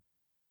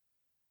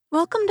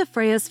Welcome to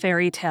Freya's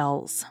Fairy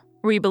Tales.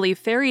 We believe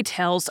fairy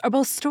tales are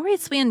both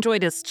stories we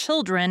enjoyed as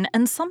children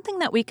and something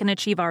that we can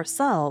achieve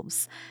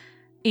ourselves.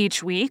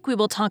 Each week, we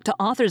will talk to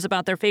authors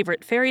about their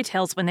favorite fairy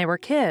tales when they were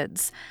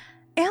kids,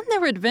 and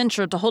their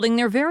adventure to holding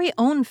their very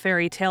own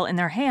fairy tale in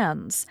their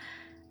hands.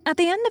 At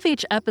the end of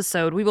each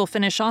episode, we will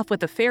finish off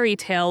with a fairy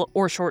tale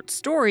or short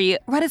story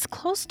read as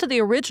close to the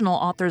original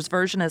author's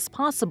version as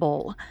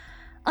possible.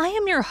 I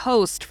am your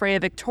host, Freya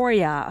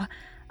Victoria.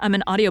 I'm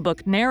an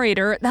audiobook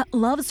narrator that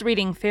loves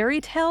reading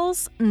fairy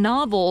tales,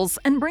 novels,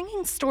 and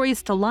bringing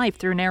stories to life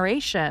through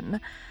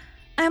narration.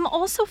 I'm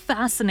also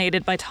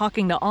fascinated by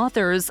talking to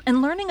authors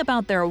and learning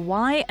about their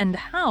why and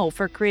how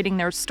for creating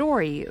their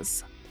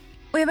stories.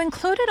 We have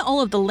included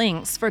all of the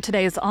links for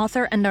today's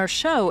author and our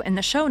show in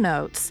the show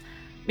notes.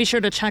 Be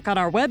sure to check out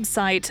our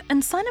website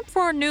and sign up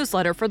for our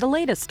newsletter for the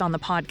latest on the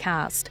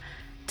podcast.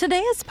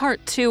 Today is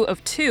part 2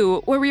 of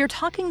 2, where we are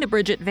talking to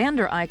Bridget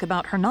Vander Eyck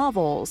about her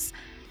novels.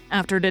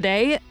 After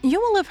today,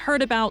 you will have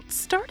heard about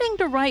starting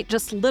to write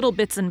just little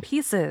bits and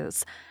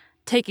pieces,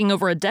 taking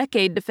over a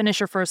decade to finish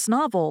your first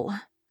novel,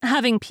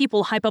 having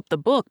people hype up the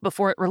book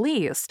before it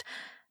released,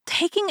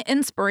 taking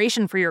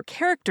inspiration for your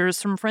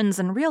characters from friends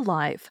in real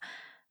life,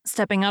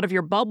 stepping out of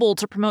your bubble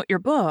to promote your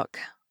book,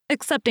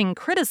 accepting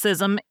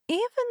criticism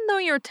even though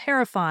you're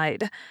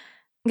terrified,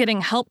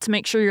 getting help to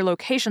make sure your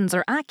locations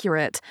are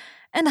accurate,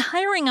 and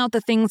hiring out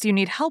the things you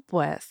need help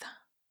with.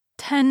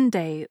 10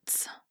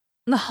 dates.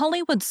 The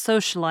Hollywood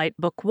Socialite,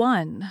 Book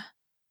 1.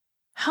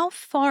 How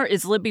far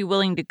is Libby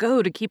willing to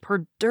go to keep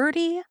her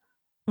dirty,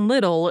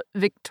 little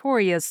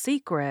Victoria's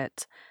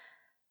secret?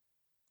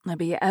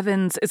 Libby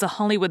Evans is a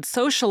Hollywood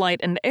socialite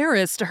and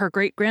heiress to her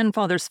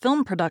great-grandfather's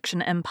film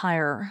production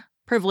empire,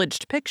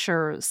 Privileged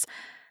Pictures.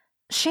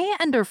 She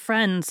and her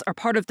friends are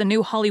part of the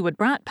new Hollywood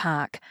Brat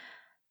Pack.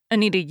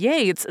 Anita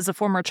Yates is a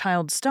former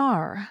child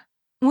star.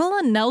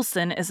 Willa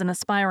Nelson is an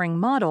aspiring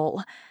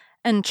model.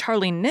 And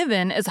Charlie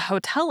Niven is a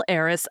hotel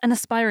heiress and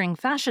aspiring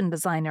fashion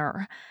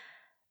designer.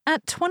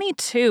 At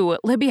 22,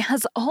 Libby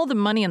has all the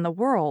money in the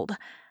world,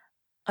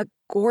 a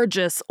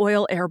gorgeous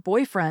oil heir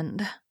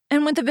boyfriend,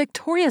 and with the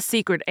Victoria's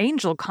Secret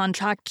Angel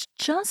contract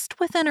just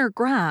within her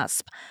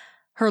grasp,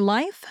 her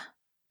life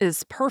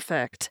is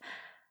perfect.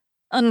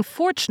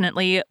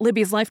 Unfortunately,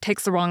 Libby's life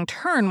takes a wrong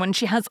turn when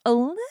she has a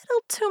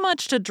little too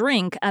much to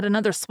drink at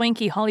another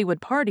swanky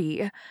Hollywood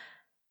party.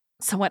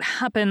 So what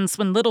happens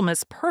when Little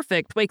Miss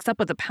Perfect wakes up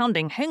with a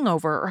pounding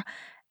hangover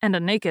and a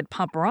naked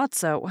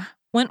paparazzo,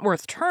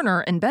 Wentworth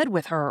Turner, in bed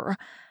with her?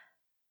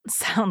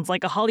 Sounds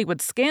like a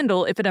Hollywood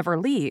scandal if it ever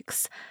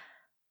leaks.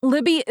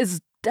 Libby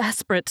is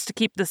desperate to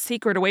keep the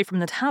secret away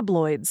from the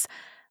tabloids,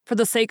 for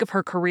the sake of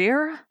her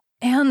career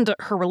and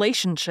her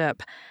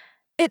relationship.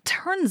 It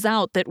turns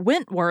out that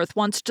Wentworth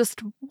wants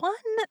just one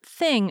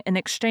thing in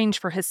exchange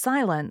for his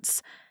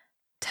silence: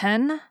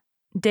 10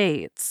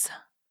 dates.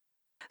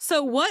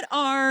 So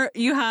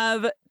you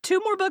have 2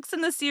 more books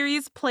in the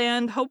series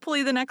planned,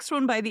 hopefully the next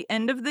one by the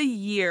end of the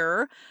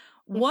year.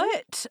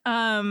 What,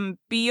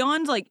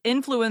 beyond,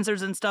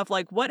 influencers and stuff,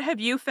 what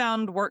have you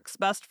found works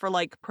best for,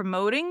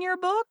 promoting your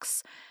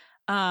books?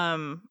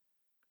 Are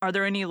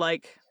there any, I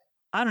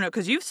don't know,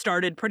 because you've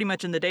started pretty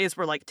much in the days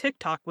where,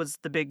 TikTok was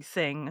the big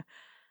thing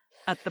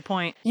at the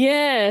point.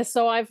 Yeah,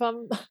 so I've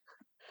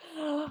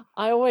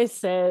I always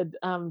said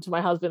to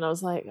my husband, I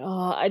was like,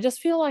 "Oh, I just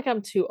feel like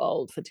I'm too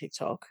old for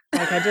TikTok."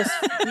 Like I just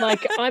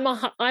I'm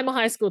a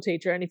high school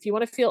teacher, and if you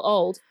want to feel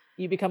old,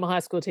 you become a high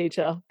school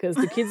teacher because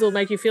the kids will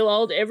make you feel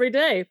old every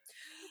day.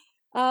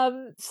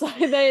 So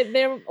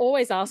they're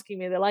always asking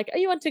me. They're like, "Are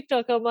you on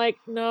TikTok?" I'm like,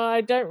 "No,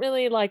 I don't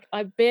really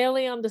I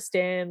barely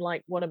understand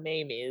what a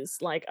meme is.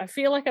 Like I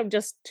feel like I'm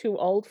just too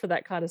old for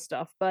that kind of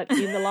stuff." But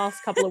in the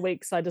last couple of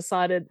weeks, I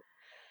decided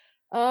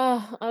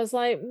I was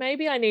like,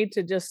 maybe I need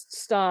to just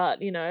start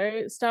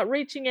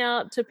reaching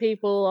out to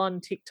people on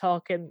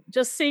TikTok and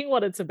just seeing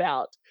what it's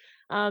about.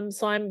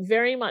 So I'm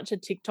very much a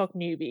TikTok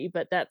newbie,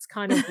 but that's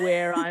kind of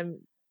where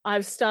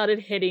I've started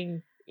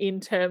heading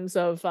in terms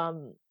of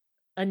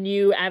a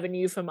new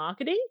avenue for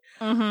marketing.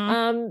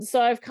 Mm-hmm.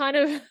 So I've kind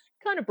of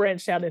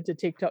branched out into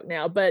TikTok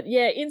now. But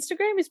yeah,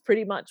 Instagram is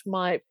pretty much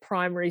my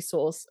primary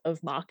source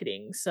of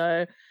marketing.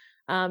 So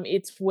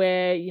it's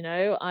where,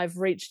 I've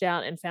reached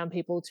out and found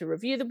people to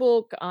review the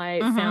book. I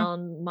Mm-hmm.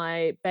 found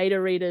my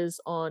beta readers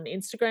on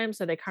Instagram.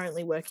 So they're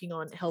currently working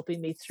on helping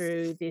me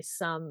through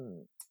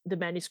the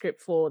manuscript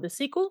for the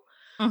sequel.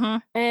 Mm-hmm.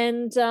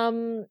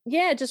 And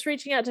yeah, just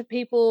reaching out to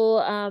people.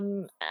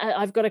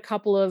 I've got a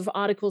couple of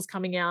articles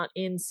coming out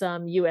in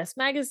some US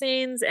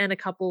magazines and a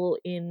couple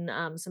in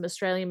some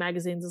Australian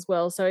magazines as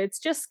well. So it's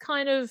just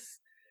kind of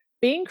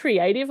being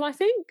creative, I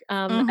think,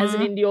 as an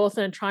Mm-hmm. indie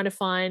author and trying to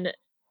find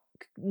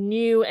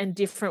new and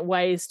different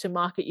ways to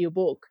market your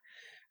book.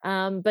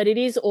 But it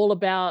is all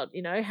about,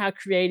 how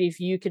creative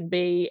you can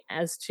be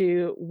as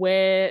to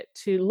where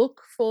to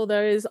look for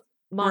those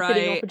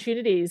marketing Right.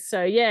 opportunities.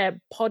 So yeah,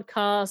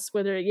 podcasts,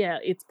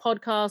 it's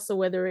podcasts or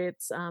whether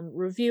it's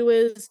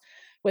reviewers,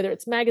 whether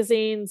it's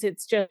magazines,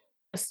 it's just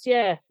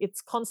yeah,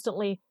 it's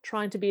constantly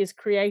trying to be as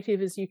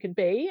creative as you can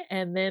be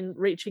and then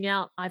reaching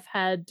out. I've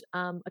had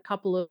a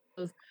couple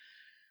of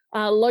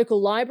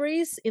local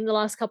libraries in the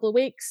last couple of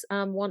weeks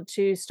want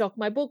to stock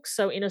my books.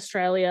 So in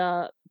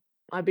Australia,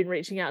 I've been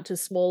reaching out to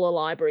smaller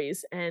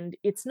libraries, and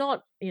it's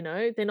not,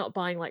 they're not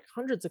buying like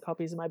hundreds of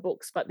copies of my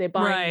books, but they're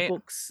buying Right.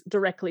 books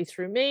directly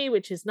through me,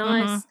 which is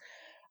Mhm. nice.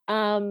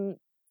 Um,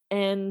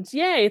 and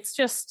yeah, it's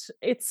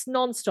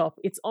nonstop,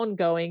 it's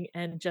ongoing,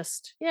 and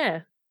just,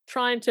 yeah,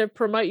 trying to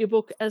promote your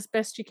book as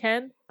best you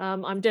can.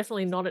 I'm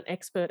definitely not an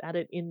expert at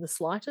it in the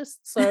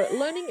slightest. So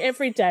learning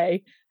every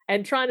day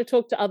and trying to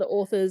talk to other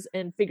authors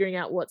and figuring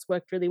out what's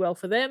worked really well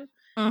for them,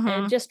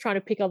 and Mhm. just trying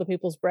to pick other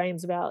people's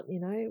brains about,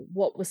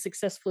 what was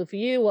successful for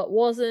you, what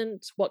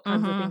wasn't, what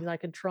kinds of Mhm. things I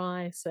could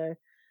try. So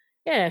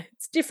yeah,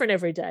 it's different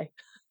every day.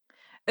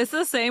 It's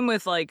the same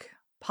with, like,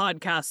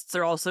 podcasts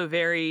are also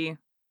very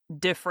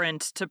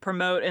different to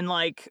promote, and,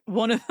 like,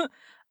 one of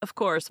of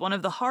course, one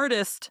of the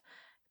hardest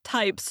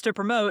types to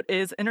promote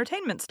is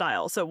entertainment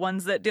style, so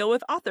ones that deal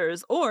with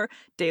authors or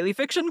daily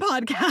fiction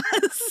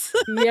podcasts.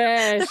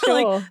 Yeah, They're,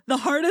 like, sure. the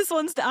hardest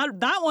ones to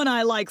add. That one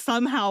I, like,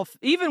 somehow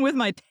even with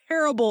my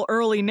terrible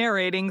early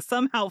narrating,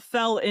 somehow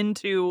fell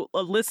into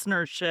a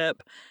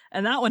listenership,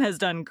 and that one has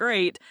done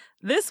great.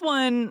 This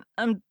one,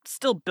 I'm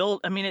still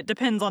built. I mean, it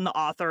depends on the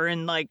author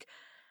and, like,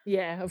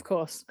 Yeah, of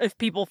course. if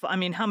people I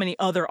mean, how many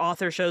other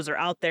author shows are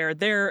out there?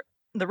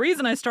 The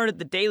reason I started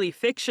the daily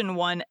fiction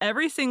one,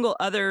 every single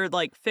other,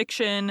 like,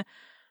 fiction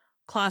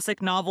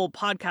classic novel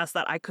podcast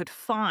that I could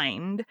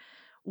find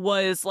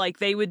was, like,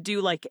 they would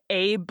do, like,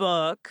 a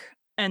book,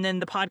 and then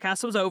the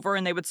podcast was over,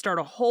 and they would start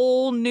a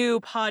whole new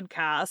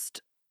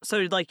podcast.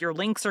 So, like, your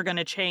links are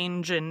gonna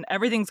change, and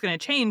everything's gonna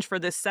change for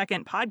this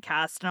second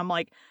podcast, and I'm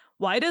like,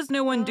 "Why does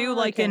no one do, Oh,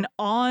 like, okay. an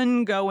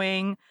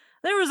ongoing?"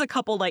 There was a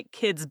couple, like,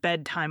 kids'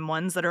 bedtime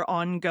ones that are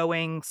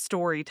ongoing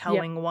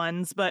Yep. storytelling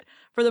ones, but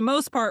for the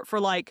most part, for,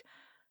 like,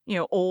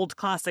 old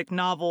classic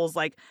novels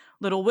like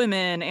Little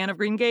Women, Anne of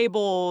Green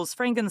Gables,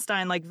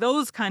 Frankenstein, like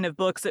those kind of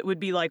books, it would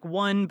be like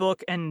one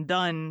book and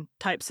done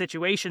type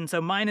situation.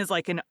 So mine is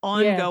like an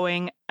Yeah.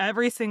 ongoing,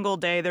 every single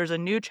day there's a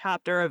new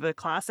chapter of a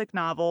classic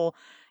novel.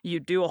 You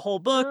do a whole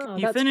book, Oh,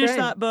 you that's finish great.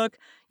 that book,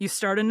 you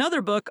start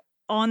another book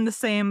on the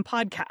same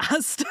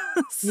podcast.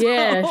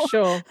 Yeah, so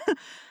sure.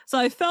 so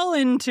I fell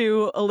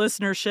into a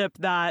listenership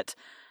that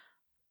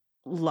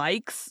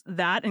likes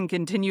that and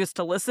continues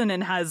to listen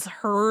and has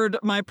heard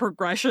my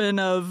progression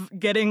of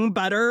getting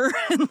better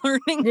and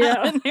learning how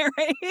Yeah. to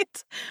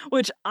narrate,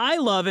 which I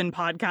love in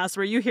podcasts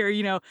where you hear,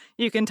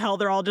 you can tell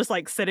they're all just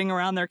like sitting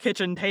around their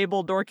kitchen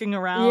table, dorking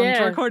around,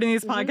 Yeah. recording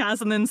these Mhm.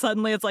 podcasts, and then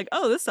suddenly it's like,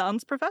 oh, this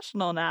sounds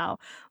professional now.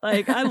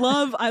 Like I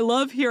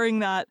love hearing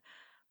that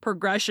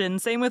progression.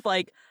 Same with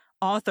like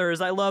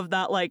authors. I love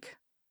that like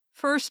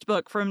first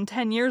book from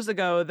 10 years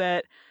ago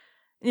that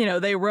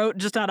they wrote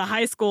just out of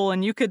high school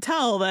and you could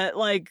tell that,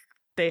 like,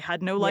 they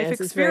had no life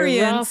Yes, it's very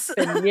rough, experience.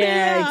 and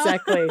yeah, Yeah.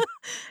 exactly.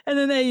 And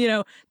then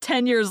they,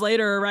 10 years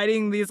later are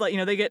writing these, like,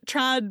 they get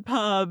Trad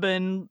Pub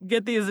and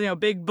get these,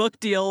 big book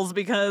deals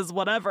because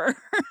whatever.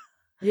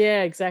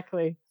 Yeah,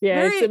 exactly.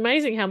 Yeah, it's Very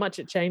amazing how much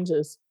it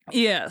changes.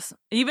 yes.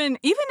 Even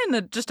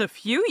in just a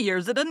few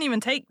years, it doesn't even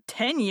take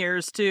 10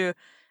 years to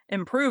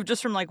improve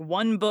just from, like,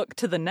 one book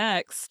to the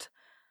next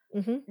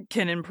Mhm.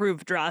 can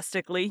improve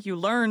drastically. You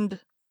learned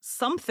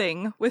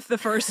something with the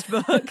first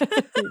book.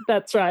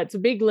 That's right. It's a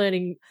big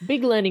learning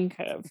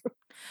curve.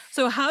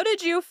 So how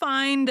did you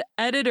find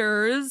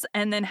editors,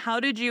 and then how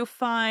did you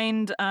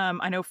find,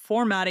 I know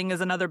formatting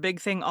is another big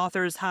thing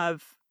authors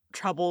have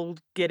trouble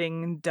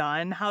getting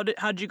done. How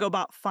did you go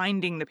about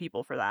finding the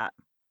people for that?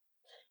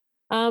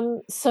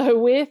 So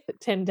with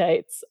 10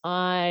 dates,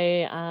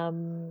 I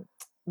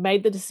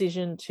made the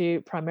decision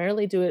to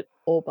primarily do it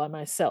all by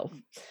myself.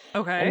 And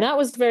Okay. that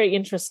was very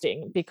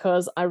interesting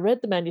because I read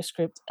the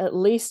manuscript at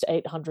least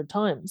 800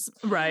 times.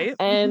 Right.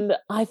 And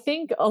I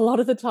think a lot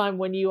of the time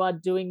when you are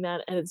doing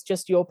that and it's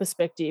just your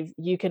perspective,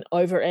 you can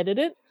over edit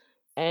it.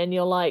 And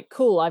you're like,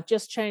 cool, I've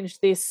just changed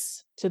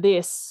this to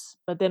this,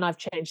 but then I've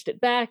changed it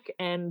back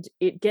and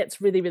it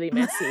gets really, really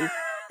messy.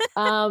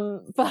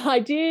 But I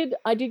did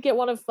get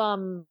one of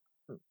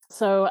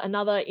so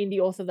another indie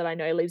author that I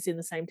know lives in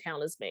the same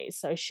town as me.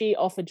 So she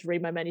offered to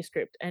read my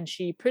manuscript and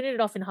she printed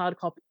it off in hard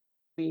copy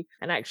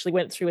and actually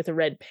went through with a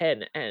red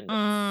pen and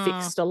Mm,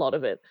 fixed a lot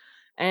of it.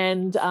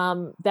 And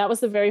that was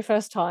the very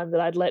first time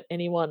that I'd let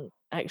anyone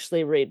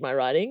actually read my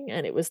writing.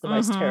 And it was the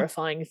most mhm.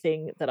 terrifying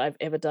thing that I've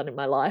ever done in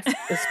my life,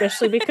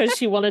 especially because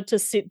she wanted to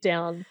sit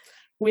down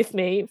with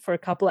me for a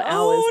couple of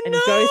hours and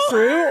go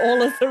through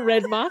all of the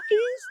red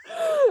markings.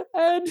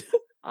 And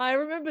I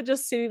remember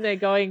just sitting there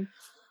going,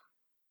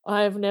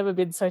 I've never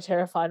been so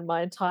terrified in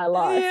my entire Oh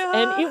no! life.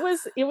 And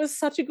Yeah. it was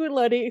such a good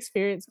learning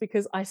experience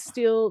because I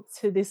still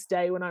to this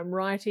day when I'm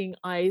writing,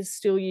 I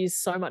still use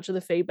so much of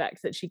the feedback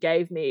that she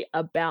gave me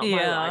about my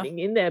Yeah. writing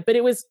in there, but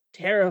it was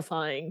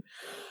terrifying.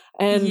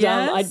 And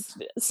Yes.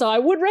 so I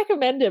would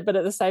recommend it, but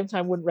at the same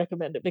time wouldn't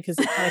recommend it because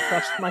it kind of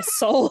crushed my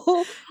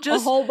soul a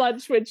Just whole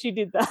bunch when she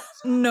did that.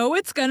 know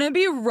it's gonna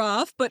be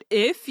rough, but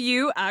if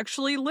you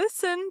actually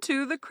listen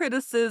to the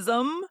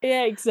criticism,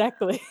 Yeah,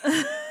 exactly.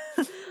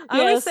 I Yeah,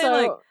 always say,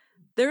 like, so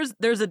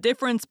there's a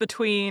difference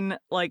between,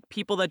 like,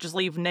 people that just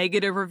leave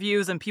negative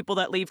reviews and people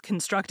that leave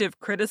constructive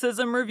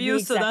criticism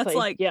reviews, so that's, exactly.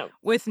 like, Yeah.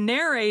 with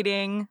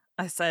narrating,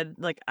 I said,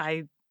 like,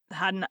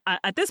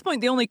 at this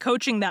point, the only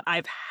coaching that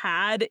I've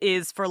had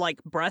is for,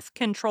 like, breath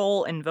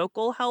control and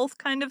vocal health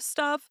kind of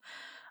stuff.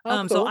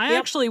 Oh, So cool. I Yep.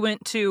 actually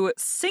went to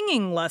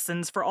singing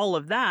lessons for all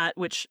of that,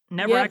 which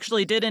never Yep.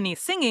 actually did any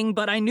singing,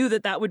 but I knew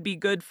that that would be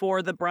good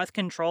for the breath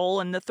control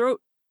and the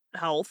throat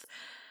health.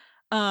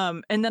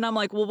 And then I'm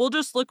like, well, we'll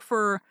just look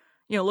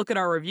at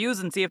our reviews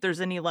and see if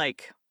there's any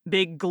like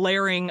big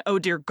glaring, oh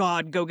dear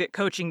God, go get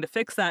coaching to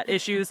fix that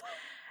issues.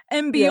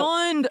 And Yep.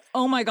 beyond,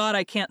 oh my God,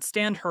 I can't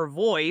stand her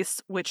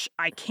voice, which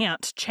I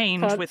can't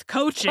change Can't with can't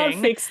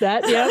coaching. fix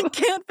that. I Yep.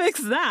 can't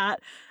fix that.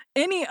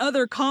 Any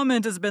other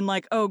comment has been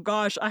like, oh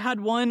gosh, I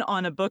had one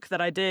on a book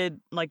that I did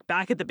like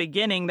back at the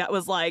beginning that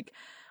was like,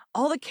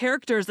 all the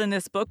characters in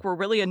this book were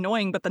really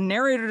annoying, but the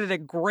narrator did a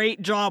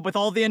great job with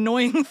all the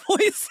annoying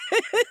voices.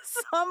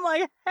 So I'm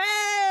like,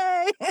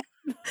 hey,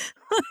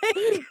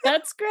 like,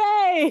 That's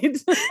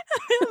great.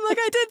 I'm like,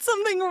 I did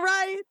something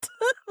right.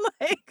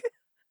 Like,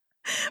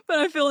 but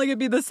I feel like it'd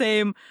be the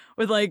same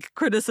with like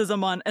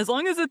criticism on as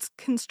long as it's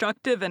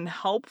constructive and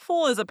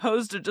helpful as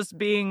opposed to just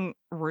being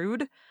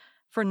rude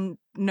for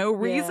no Yeah.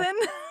 reason.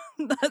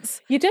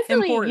 That's You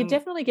important.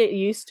 definitely get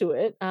used to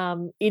it.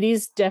 It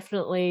is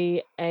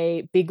definitely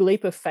a big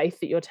leap of faith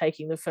that you're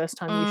taking the first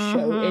time you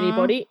show Mhm.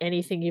 anybody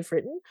anything you've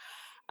written.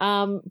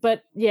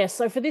 But yeah,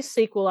 so for this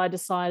sequel, I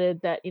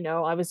decided that,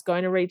 I was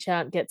going to reach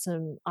out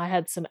and I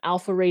had some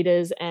alpha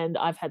readers and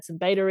I've had some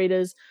beta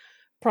readers.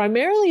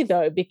 Primarily,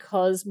 though,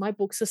 because my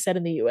books are set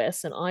in the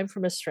US and I'm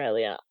from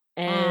Australia.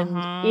 And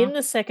Mhm. in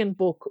the second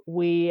book,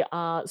 we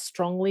are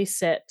strongly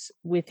set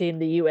within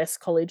the US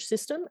college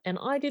system. And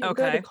I didn't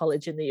go to Okay.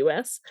 college in the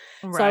US.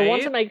 So I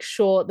want to Right. make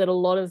sure that a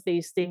lot of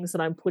these things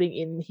that I'm putting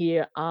in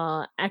here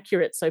are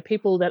accurate. So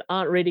people that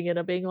aren't reading it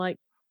are being like,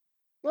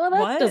 well,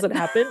 that What? doesn't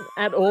happen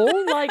at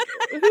all. Like,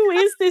 who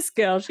is this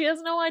girl? She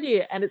has no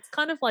idea. And it's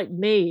kind of like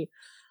me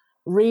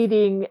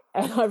reading,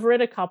 and I've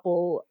read a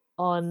couple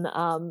on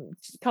a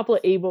couple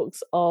of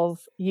ebooks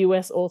of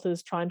US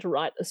authors trying to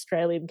write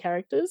Australian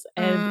characters,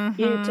 and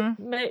Mhm.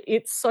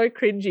 it's so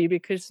cringy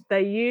because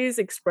they use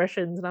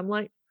expressions, and I'm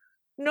like,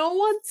 no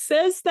one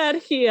says that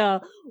here.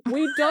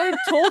 We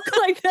don't talk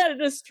like that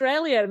in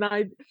Australia.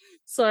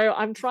 So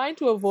I'm trying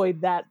to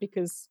avoid that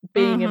because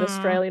being an Mhm.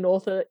 Australian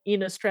author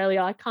in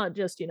Australia, I can't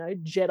just,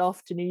 jet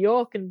off to New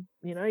York and,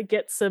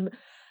 get some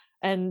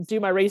and do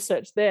my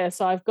research there.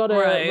 So I've got to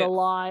Right.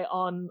 rely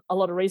on a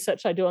lot of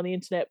research I do on the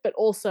internet, but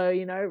also,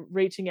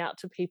 reaching out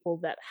to people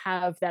that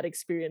have that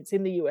experience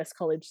in the US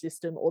college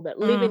system or that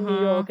live in New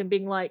Mhm. York and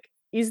being like,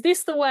 is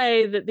this the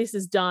way that this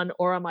is done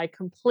or am I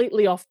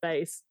completely off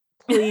base?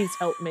 Please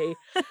help me.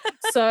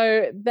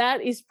 So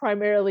that is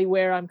primarily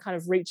where I'm kind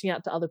of reaching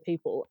out to other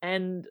people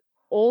and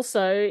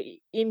also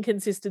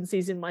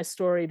inconsistencies in my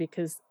story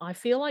because I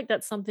feel like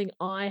that's something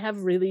I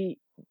have really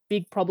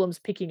big problems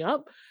picking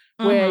up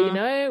where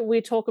Mhm. we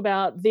talk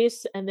about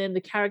this and then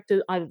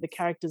either the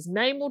character's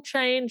name will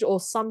change or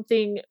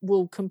something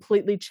will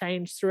completely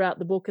change throughout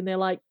the book and they're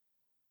like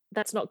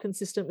that's not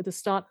consistent with the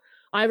start.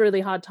 I have a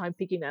really hard time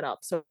picking that up,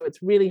 so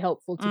it's really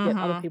helpful to get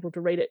other Mhm. people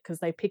to read it because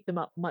they pick them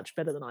up much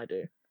better than I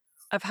do.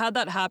 I've had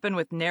that happen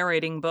with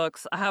narrating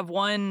books. I have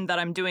one that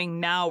I'm doing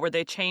now where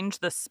they change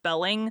the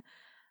spelling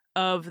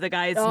of the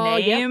guy's Oh,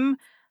 yep. name.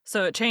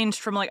 So it changed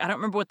from like I don't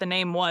remember what the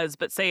name was,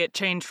 but say it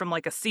changed from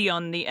like a C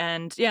on the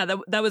end. Yeah,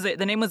 that was it.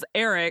 The name was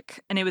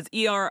Eric and it was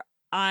Eric,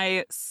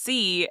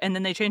 and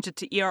then they changed it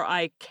to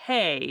Erik.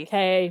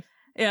 Okay.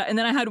 Yeah, and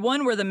then I had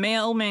one where the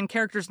mailman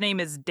character's name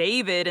is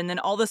David, and then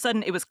all of a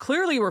sudden it was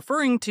clearly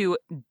referring to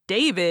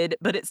David,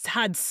 but it's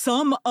had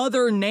some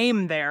other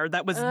name there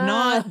that was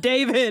not Ah,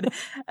 David.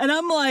 And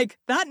I'm like,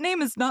 that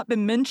name has not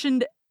been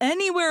mentioned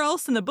anywhere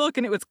else in the book,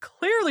 and it was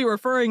clearly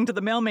referring to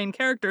the mailman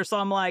character. So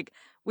I'm like,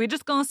 we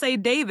just gonna say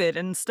David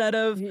instead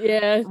of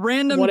yeah,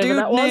 random whatever dude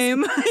that was.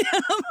 name. Yeah,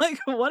 I'm like,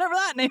 whatever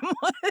that name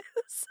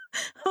was.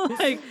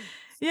 Like,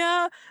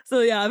 yeah. So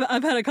yeah,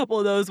 I've had a couple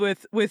of those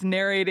with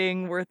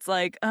narrating where it's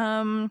like,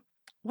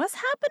 what's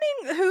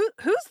happening?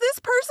 Who's this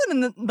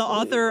person? And the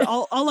author,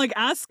 I'll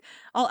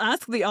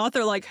ask the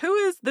author like, who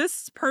is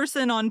this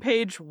person on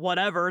page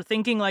whatever,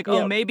 thinking like, oh,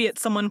 Yep. maybe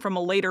it's someone from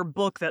a later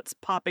book that's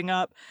popping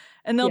up,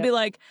 and they'll be Yep.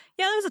 like,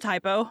 yeah, there's a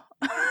typo.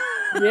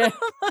 Yeah.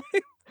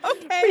 Like,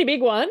 okay. Pretty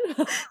big one.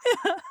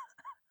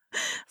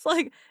 It's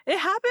like it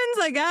happens,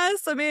 I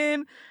guess. I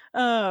mean,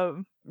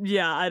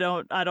 yeah, I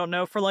don't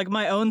know. For like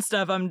my own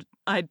stuff,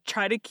 I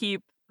try to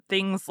keep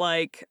things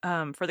like,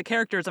 for the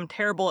characters, I'm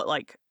terrible at,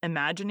 like,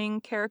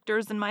 imagining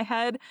characters in my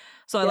head.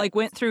 So I, Yep. like,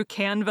 went through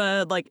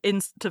Canva, like,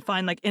 to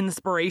find, like,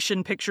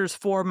 inspiration pictures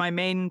for my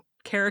main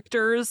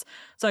characters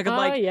so I could, Oh,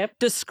 like, yep.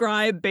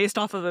 describe based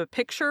off of a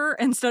picture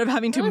instead of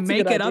having to Oh, that's a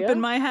good make it up in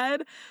idea. my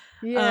head.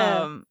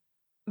 Yeah. Um,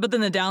 but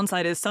then the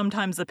downside is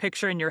sometimes the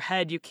picture in your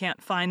head, you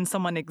can't find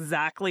someone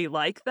exactly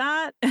like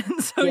that.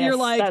 And so you're Yes,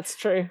 like, that's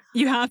true.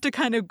 you have to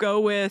kind of go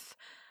with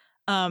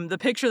the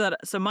picture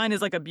so mine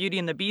is like a Beauty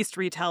and the Beast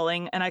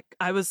retelling, and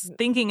I was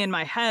thinking in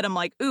my head, I'm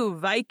like, ooh,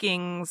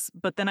 Vikings,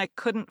 but then I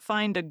couldn't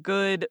find a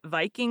good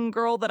Viking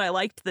girl that I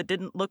liked that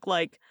didn't look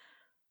like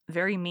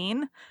very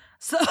mean.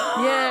 So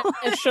Yeah,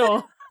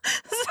 sure.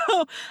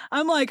 so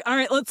I'm like, all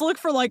right, let's look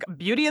for like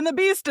Beauty and the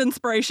Beast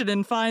inspiration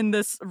and find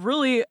this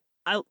really.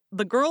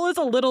 The girl is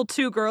a little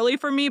too girly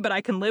for me, but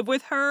I can live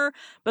with her.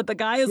 But the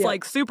guy is Yep.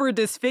 like super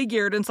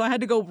disfigured, and so I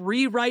had to go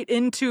rewrite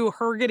into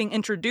her getting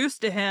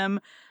introduced to him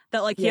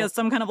that like he Yep. has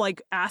some kind of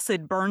like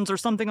acid burns or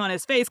something on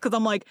his face. Because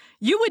I'm like,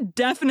 you would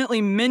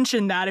definitely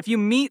mention that if you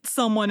meet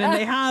someone and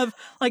they have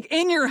like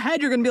in your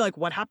head, you're gonna be like,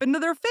 what happened to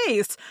their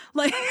face?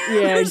 Like,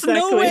 Yeah,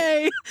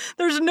 exactly.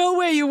 there's no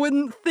way you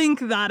wouldn't think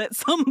that at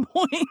some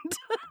point.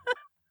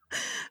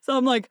 So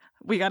I'm like,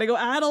 we got to go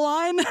add a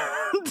line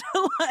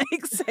to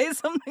like say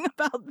something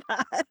about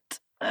that.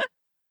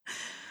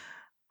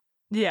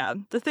 Yeah,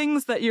 the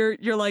things that you're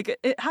like,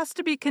 it has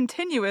to be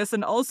continuous,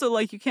 and also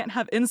like you can't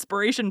have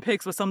inspiration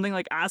pics with something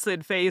like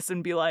acid face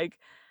and be like,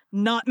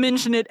 not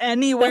mention it That's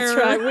anywhere.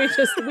 right. We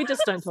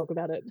just don't talk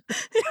about it.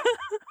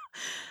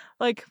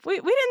 Like we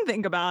didn't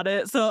think about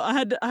it, so I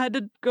had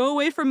to go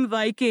away from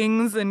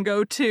Vikings and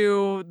go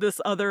to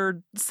this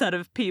other set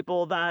of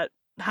people that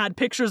had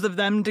pictures of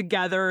them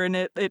together, and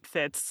it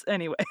fits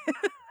anyway.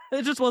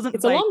 It just wasn't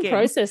It's a long Viking.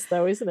 process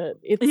though, isn't it?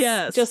 It's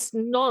Yes. just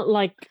not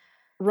like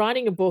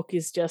writing a book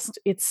is just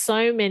it's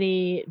so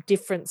many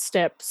different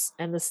steps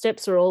and the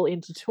steps are all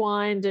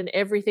intertwined and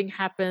everything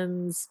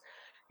happens.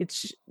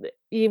 It's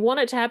you want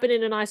it to happen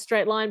in a nice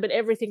straight line, but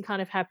everything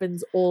kind of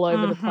happens all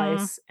over the Mhm.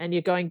 place and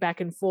you're going back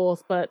and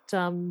forth. But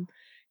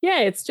yeah,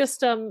 it's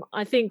just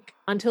I think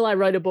until I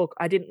wrote a book,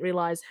 I didn't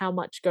realize how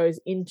much goes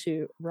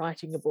into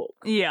writing a book.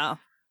 Yeah.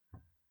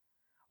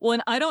 Well,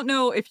 and I don't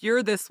know if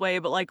you're this way,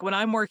 but like when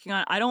I'm working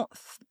on, I don't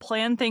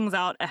plan things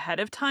out ahead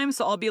of time.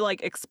 So I'll be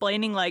like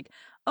explaining, like,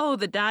 oh,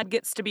 the dad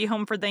gets to be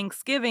home for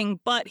Thanksgiving,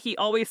 but he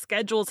always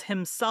schedules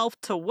himself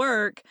to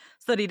work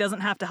so that he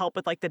doesn't have to help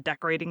with like the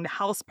decorating the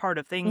house part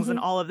of things and Hmm.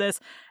 all of this.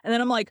 And then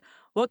I'm like,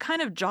 what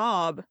kind of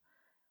job,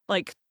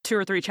 like 2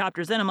 or 3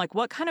 chapters in, I'm like,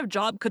 what kind of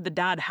job could the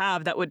dad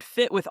have that would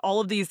fit with all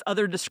of these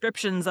other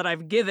descriptions that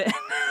I've given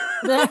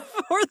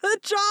for the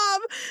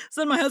job?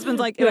 So then my husband's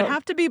like, it would Yeah,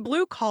 have to be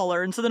blue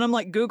collar. And so then I'm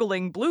like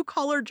Googling blue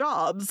collar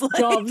jobs.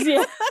 jobs.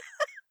 Yeah,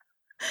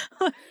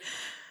 Like,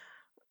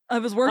 I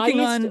was I working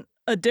used to. on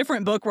a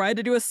different book where I had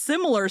to do a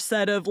similar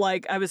set of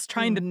like, I was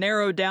trying to Mm,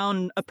 narrow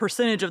down a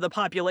percentage of the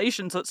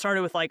population. So it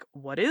started with like,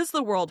 what is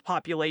the world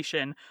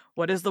population?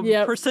 What is the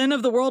yep. percent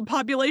of the world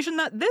population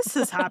that this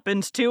has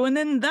happened to? And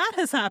then that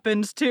has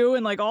happened to,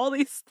 and like all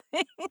these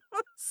things.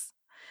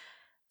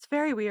 It's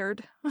very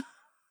weird.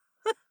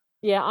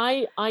 Yeah,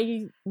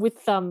 I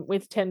with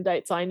 10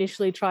 dates, I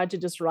initially tried to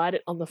just write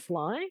it on the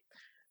fly.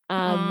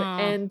 Mm.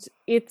 And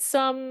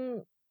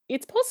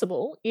it's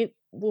possible. It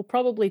will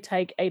probably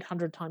take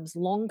 800 times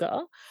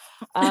longer.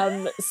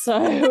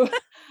 So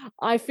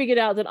I figured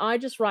out that I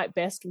just write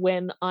best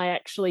when I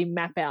actually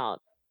map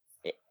out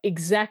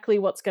exactly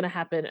what's going to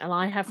happen and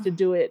I have to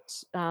do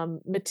it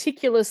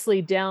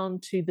meticulously down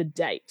to the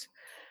date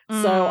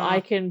so I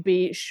Mm. can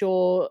be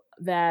sure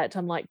that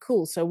I'm like,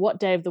 cool, so what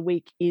day of the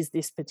week is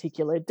this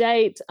particular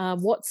date,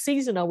 what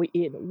season are we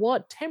in,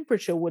 what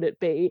temperature would it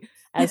be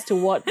as to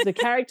what the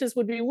characters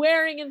would be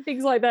wearing and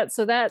things like that.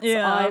 So that's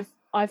Yeah.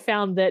 I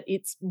found that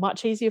it's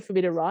much easier for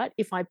me to write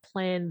if I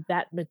plan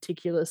that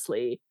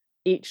meticulously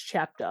each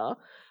chapter.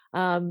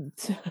 um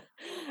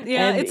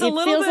Yeah, and it's a it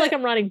little feels like bit.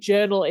 I'm writing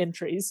journal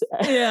entries.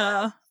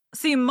 Yeah.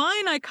 See,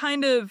 mine,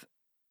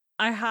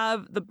 I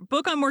have the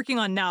book I'm working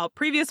on now.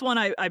 Previous one,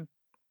 I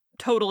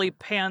totally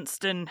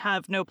pantsed and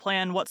have no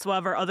plan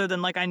whatsoever other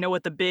than like I know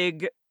what the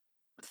big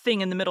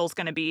thing in the middle is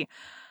going to be.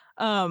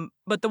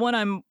 But the one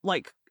I'm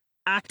like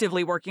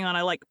actively working on,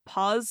 I like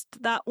paused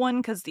that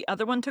one because the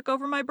other one took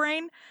over my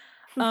brain.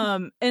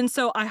 And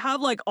so I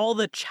have like all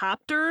the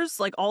chapters,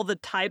 like all the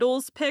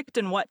titles picked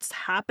and what's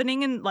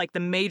happening and like the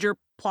major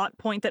plot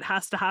point that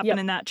has to happen Yep.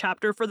 in that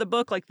chapter for the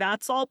book, like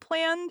that's all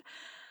planned.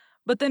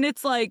 But then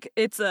it's like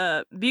it's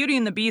a Beauty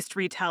and the Beast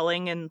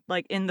retelling, and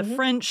like in the Mhm.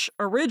 French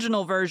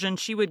original version,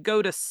 she would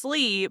go to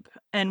sleep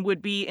and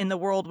would be in the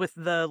world with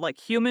the like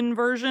human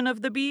version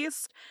of the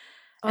beast.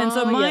 And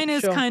so Oh, mine yep,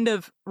 is sure. kind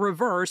of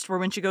reversed, where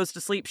when she goes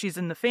to sleep, she's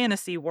in the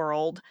fantasy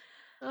world.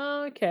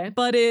 Oh, okay.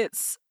 But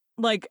it's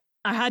like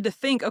I had to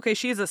think, okay,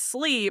 she's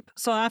asleep.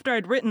 So after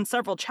I'd written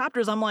several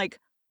chapters, I'm like,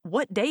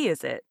 what day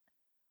is it?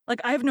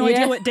 Like, I have no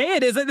idea Yeah. what day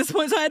it is at this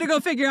point. So I had to go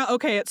figure out,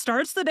 okay, it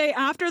starts the day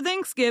after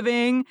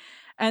Thanksgiving,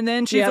 and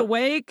then she's Yep.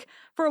 awake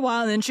for a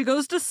while, and then she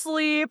goes to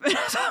sleep. And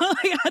so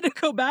I had to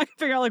go back and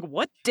figure out, like,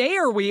 what day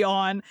are we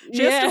on?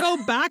 She has to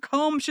go back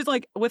home. She's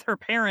like with her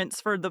parents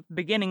for the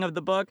beginning of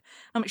the book.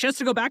 She has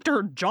to go back to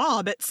her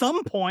job at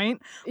some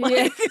point.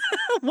 Like,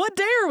 what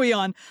day are we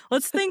on?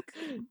 Let's think.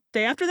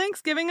 Day after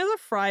Thanksgiving is a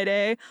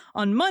Friday.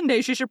 On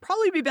Monday, she should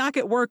probably be back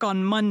at work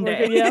on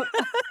Monday. Yep.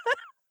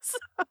 So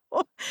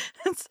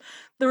it's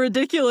the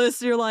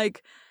ridiculous. You're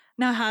like,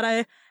 now had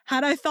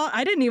I thought,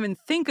 I didn't even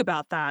think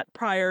about that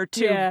prior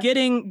to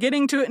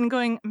getting to it and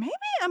going, maybe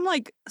I'm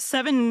like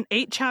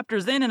 7-8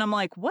 chapters in and I'm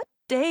like, what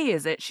day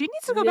is it? She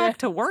needs to go back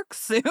to work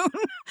soon.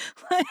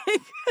 Like,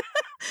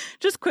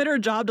 just quit her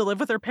job to live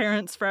with her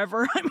parents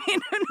forever. I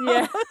mean, who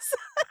knows?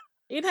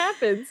 It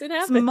happens. It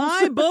happens. It's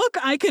my book.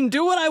 I can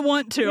do what I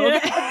want to.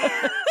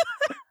 Okay.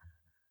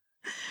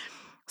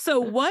 So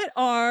what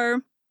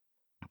are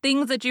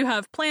things that you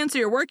have planned? So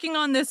you're working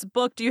on this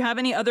book. Do you have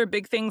any other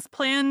big things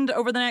planned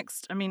over the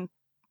next, I mean,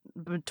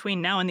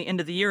 between now and the end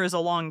of the year is a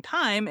long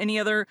time. Any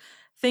other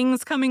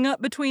things coming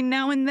up between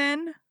now and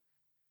then?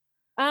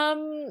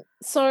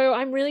 So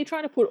I'm really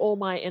trying to put all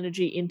my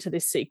energy into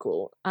this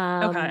sequel.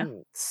 Okay.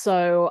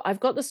 So I've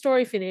got the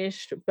story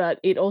finished, but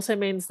it also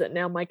means that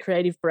now my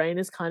creative brain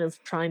is kind of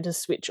trying to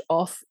switch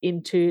off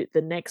into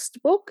the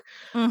next book,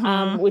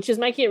 which is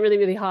making it really,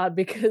 really hard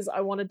because I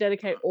want to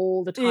dedicate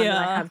all the time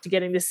that I have to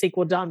getting this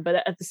sequel done. But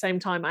at the same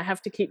time, I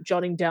have to keep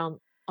jotting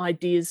down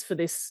ideas for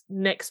this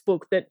next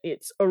book that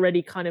it's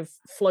already kind of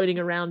floating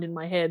around in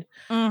my head.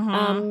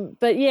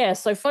 But yeah,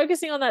 so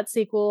focusing on that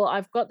sequel,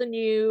 I've got the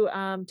new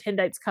 10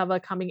 Dates cover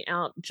coming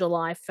out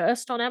July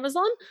 1st on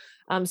Amazon.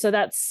 So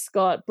that's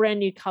got brand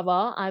new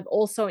cover. I've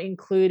also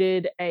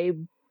included a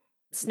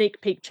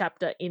sneak peek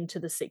chapter into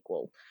the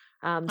sequel.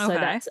 So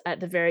that's at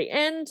the very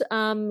end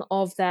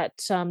of that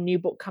new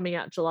book coming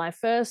out July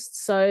 1st.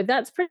 So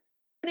that's pretty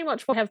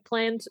much what I have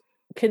planned.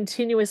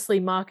 Continuously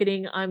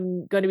marketing.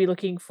 I'm going to be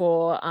looking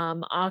for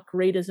ARC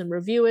readers and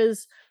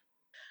reviewers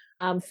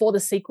for the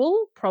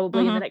sequel,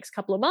 probably in the next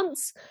couple of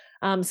months.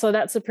 So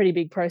that's a pretty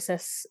big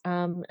process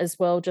as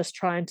well, just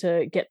trying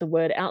to get the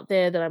word out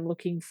there that I'm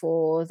looking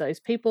for those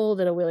people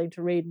that are willing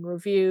to read and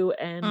review,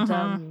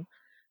 and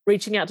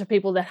reaching out to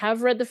people that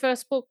have read the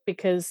first book,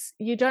 because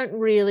you don't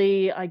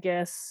really, I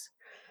guess,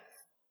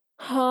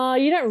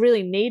 you don't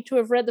really need to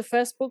have read the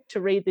first book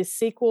to read this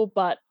sequel,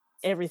 but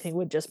everything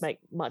would just make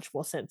much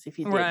more sense if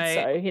you did.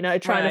 So,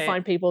 trying to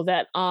find people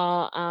that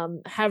are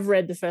have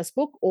read the first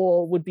book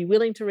or would be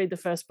willing to read the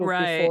first book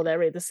before they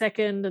read the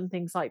second and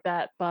things like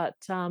that. But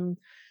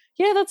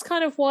yeah, that's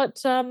kind of what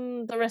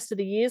the rest of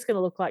the year is going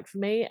to look like for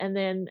me. And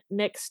then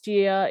next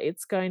year,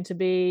 it's going to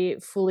be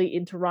fully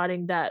into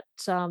writing that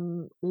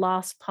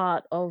last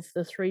part of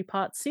the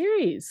 3-part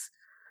series.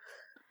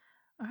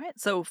 All right.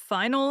 So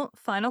final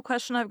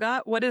question I've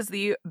got. What is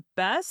the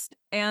best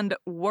and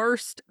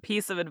worst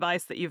piece of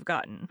advice that you've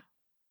gotten?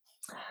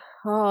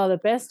 Oh, the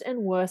best and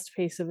worst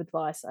piece of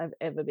advice I've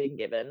ever been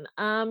given.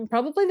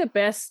 Probably the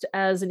best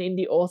as an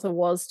indie author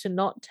was to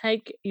not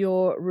take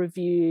your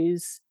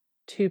reviews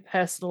too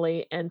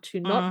personally and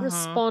to not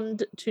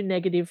respond to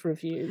negative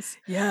reviews.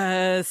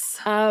 Yes.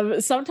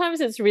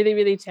 Sometimes it's really,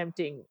 really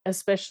tempting,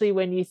 especially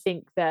when you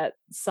think that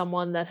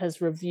someone that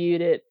has reviewed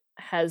it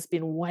has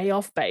been way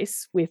off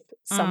base with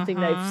something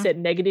they've said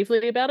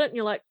negatively about it, and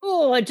you're like,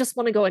 oh, I just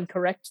want to go and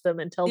correct them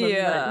and tell them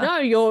that no,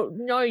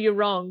 you're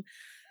wrong.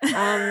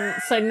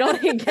 So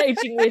not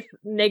engaging with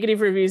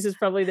negative reviews is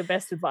probably the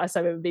best advice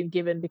I've ever been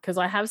given, because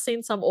I have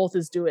seen some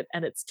authors do it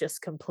and it's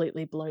just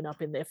completely blown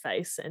up in their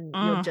face, and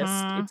you're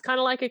just, it's kind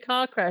of like a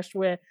car crash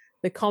where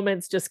the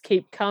comments just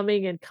keep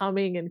coming and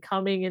coming and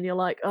coming, and you're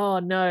like, oh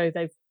no,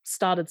 they've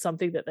started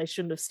something that they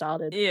shouldn't have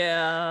started.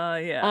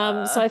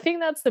 So I think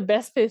that's the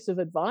best piece of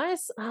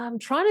advice. I'm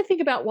trying to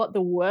think about what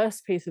the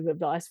worst piece of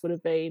advice would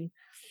have been.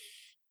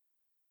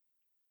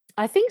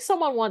 I think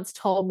someone once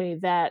told me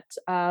that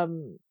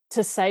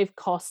to save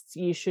costs,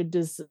 you should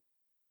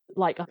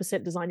like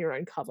 100% design your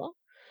own cover.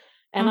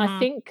 And I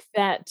think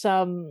that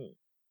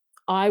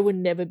I would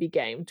never be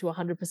game to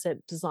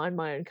 100% design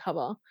my own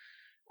cover,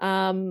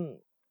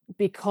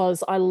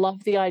 because I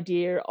love the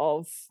idea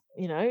of,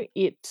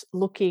 it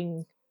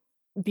looking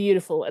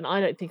beautiful, and I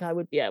don't think I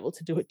would be able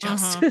to do it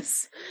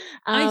justice.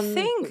 I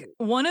think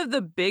one of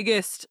the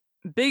biggest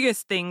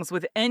things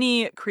with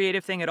any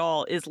creative thing at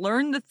all is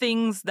learn the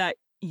things that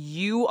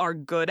you are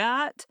good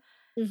at,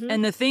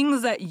 and the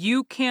things that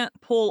you can't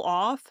pull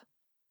off,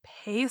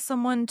 pay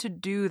someone to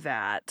do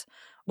that.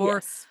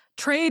 Or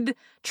trade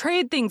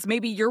things.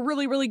 Maybe you're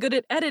really, really good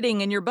at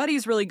editing and your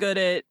buddy's really good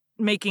at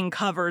making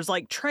covers,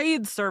 like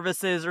trade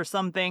services or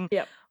something.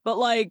 But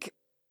like,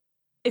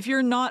 if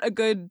you're not a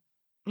good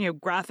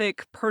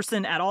graphic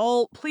person at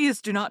all,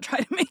 please do not try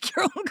to make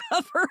your own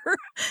cover,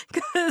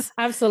 because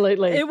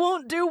absolutely it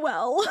won't do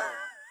well.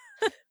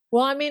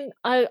 Well, I mean,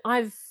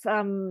 I've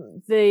that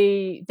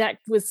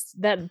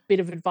bit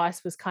of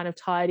advice was kind of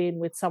tied in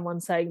with someone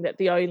saying that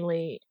the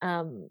only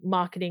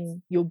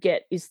marketing you'll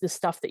get is the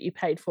stuff that you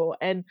paid for,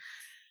 and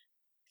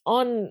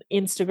on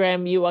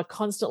Instagram, you are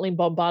constantly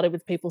bombarded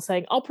with people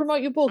saying, I'll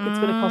promote your book. It's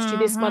going to cost you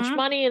this much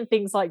money and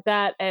things like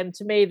that. And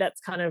to me,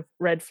 that's kind of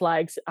red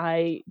flags.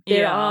 There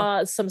Yeah.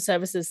 are some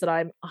services that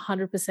I'm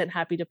 100%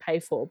 happy to pay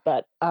for,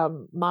 but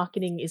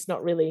marketing is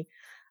not really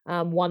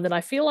one that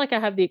I feel like I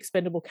have the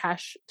expendable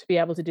cash to be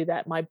able to do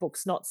that. My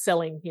book's not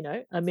selling, a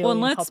Well, and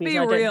million let's copies. be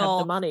I don't have the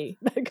real. money.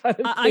 That kind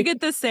of I thing. get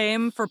the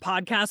same for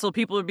podcasts. So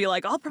people would be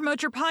like, I'll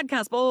promote your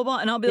podcast, blah, blah, blah.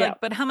 And I'll be Yeah.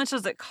 like, but how much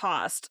does it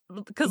cost?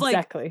 Because,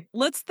 Exactly.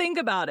 let's think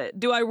about it.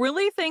 Do I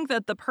really think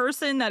that the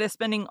person that is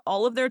spending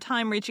all of their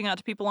time reaching out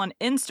to people on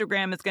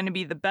Instagram is going to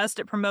be the best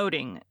at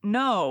promoting?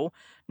 No,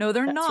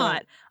 they're That's not.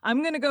 right.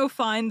 I'm going to go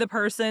find the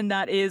person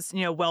that is,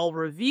 well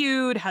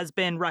reviewed, has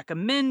been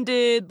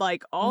recommended,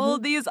 like all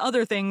of these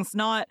other things,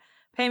 not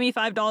pay me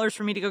 $5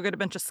 for me to go get a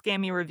bunch of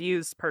scammy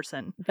reviews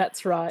person.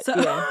 That's right. So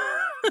Yeah.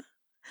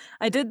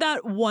 I did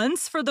that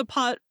once for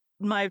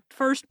my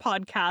first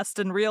podcast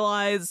and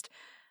realized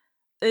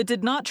it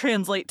did not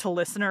translate to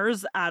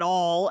listeners at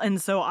all,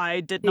 and so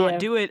I did not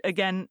do it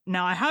again.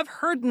 Now, I have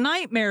heard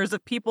nightmares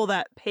of people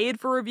that paid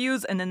for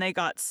reviews and then they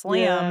got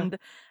slammed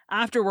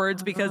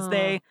afterwards because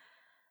they,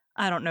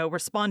 I don't know,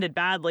 responded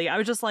badly. I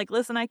was just like,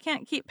 listen, I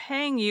can't keep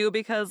paying you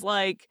because,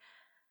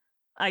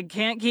 I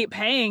can't keep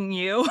paying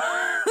you.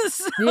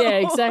 Yeah,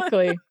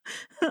 exactly.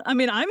 I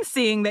mean, I'm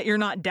seeing that you're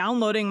not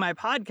downloading my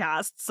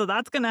podcast, so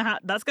that's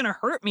gonna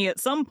hurt me at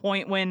some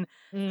point when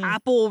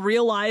Apple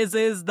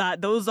realizes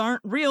that those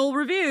aren't real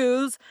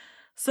reviews.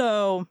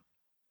 So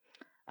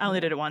I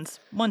only did it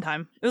one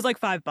time. It was like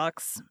 $5.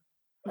 So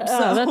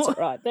That's all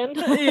right then.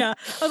 yeah,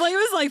 I was like, it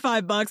was like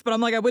 $5, but I'm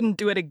like, I wouldn't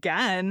do it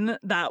again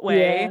that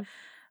way.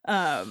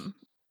 Yeah.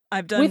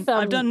 I've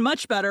done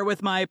much better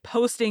with my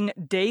posting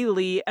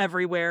daily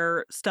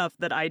everywhere stuff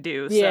that I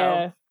do.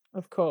 Yeah,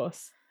 of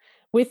course.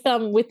 With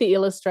the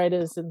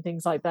illustrators and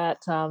things like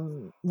that,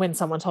 when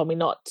someone told me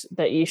not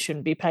that you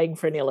shouldn't be paying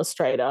for an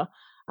illustrator,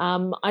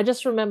 I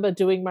just remember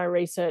doing my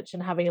research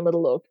and having a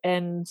little look,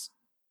 and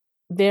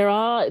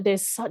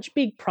there's such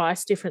big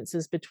price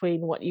differences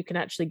between what you can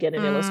actually get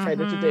an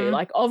illustrator to do.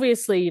 Like,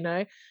 obviously,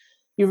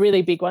 your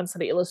really big ones are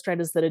the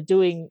illustrators that are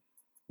doing,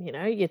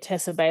 your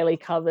Tessa Bailey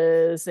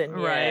covers and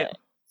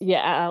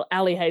your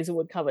Ali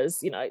Hazelwood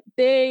covers.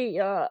 They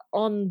are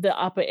on the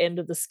upper end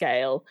of the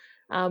scale.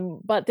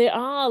 But there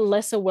are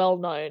lesser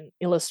well-known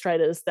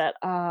illustrators that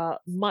are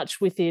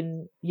much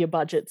within your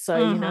budget. So,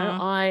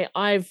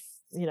 I've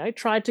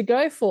tried to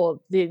go for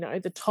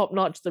the top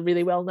notch, the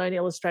really well-known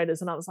illustrators,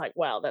 and I was like,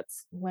 wow,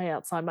 that's way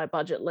outside my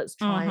budget. Let's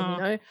try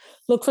and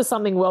look for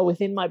something well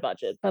within my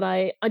budget. But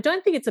I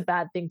don't think it's a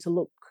bad thing to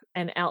look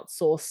and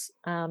outsource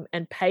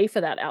and pay for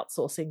that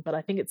outsourcing. But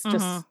I think it's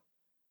just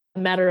a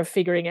matter of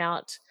figuring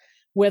out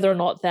whether or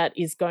not that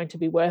is going to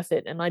be worth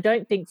it. And I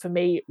don't think for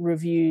me,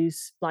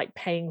 reviews, like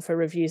paying for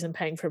reviews and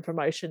paying for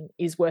promotion,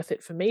 is worth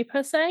it for me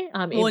per se.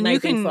 Well, and you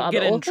can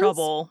get in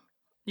trouble.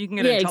 You can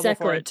get in trouble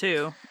for it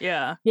too.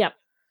 Yeah. Yeah.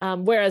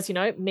 Whereas,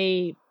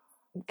 me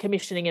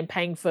commissioning and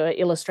paying for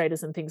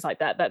illustrators and things like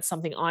that, that's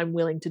something I'm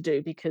willing to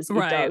do because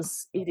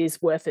it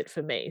is worth it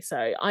for me.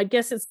 So I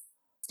guess it's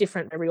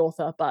different for every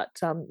author, but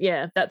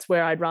that's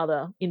where I'd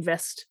rather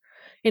invest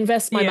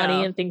my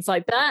money and things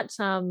like that,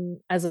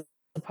 as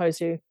opposed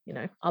to,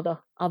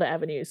 other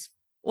avenues.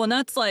 Well, and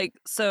that's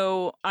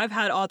so I've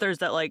had authors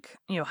that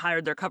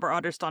hired their cover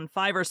artist on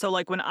Fiverr. So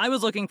when I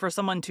was looking for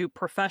someone to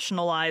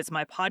professionalize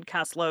my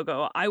podcast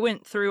logo, I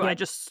went through, I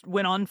just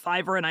went on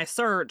Fiverr and I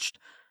searched,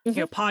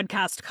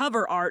 podcast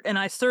cover art, and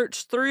I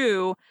searched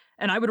through,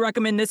 and I would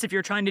recommend this if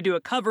you're trying to do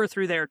a cover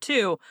through there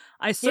too.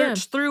 I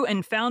searched through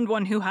and found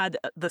one who had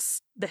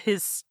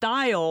his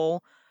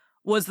style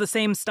was the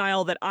same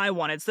style that I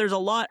wanted. So there's a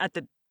lot at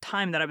the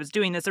time that I was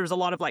doing this. There was a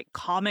lot of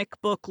comic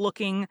book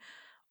looking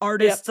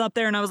artists up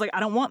there, and I was like, I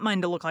don't want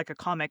mine to look like a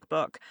comic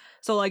book.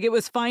 So it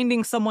was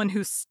finding someone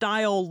whose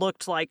style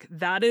looked like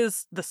that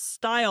is the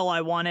style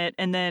I wanted,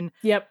 and then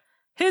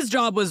his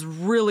job was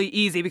really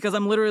easy because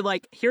I'm literally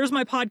like, here's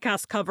my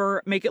podcast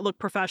cover, make it look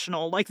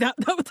professional. That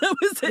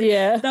was it.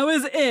 Yeah. That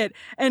was it.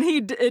 And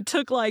it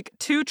took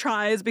 2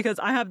 tries because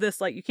I have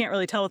this, you can't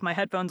really tell with my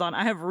headphones on,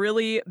 I have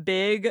really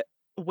big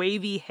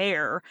wavy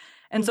hair.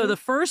 And so the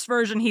first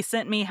version he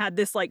sent me had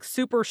this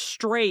super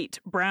straight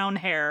brown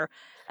hair.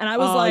 And I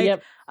was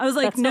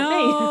like,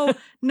 no,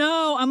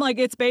 no. I'm like,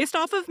 it's based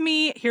off of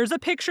me. Here's a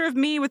picture of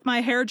me with my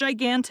hair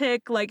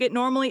gigantic like it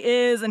normally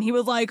is. And he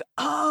was like,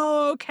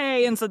 oh,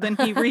 okay. And so then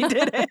he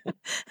redid it.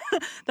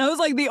 That was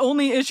the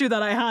only issue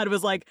that I had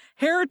was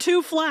hair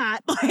too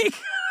flat.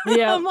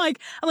 I'm like,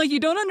 you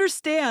don't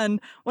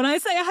understand. When I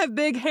say I have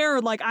big hair,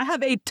 I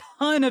have a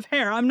ton of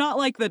hair. I'm not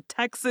like the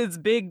Texas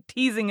big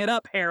teasing it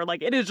up hair.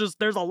 It is just,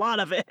 there's a lot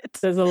of it.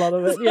 There's a lot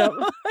of it. Yep.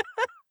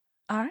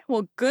 All right.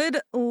 Well, good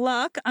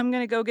luck. I'm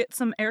going to go get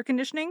some air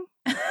conditioning.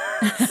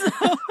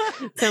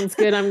 Sounds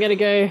good. I'm going to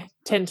go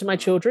tend to my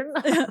children.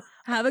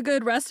 Have a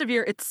good rest of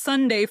it's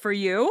Sunday for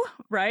you,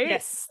 right?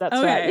 Yes, that's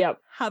right. Yep.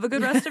 Have a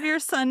good rest of your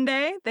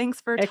Sunday.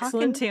 Thanks for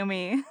talking to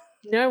me.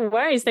 No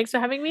worries. Thanks for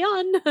having me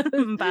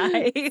on.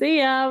 Bye. See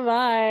ya.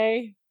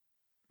 Bye.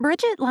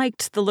 Bridget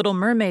liked The Little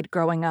Mermaid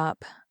growing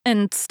up.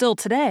 And still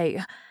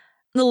today,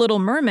 The Little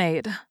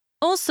Mermaid,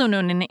 also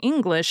known in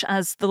English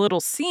as The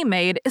Little Sea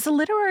Maid, is a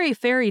literary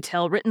fairy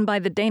tale written by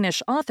the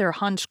Danish author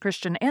Hans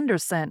Christian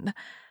Andersen,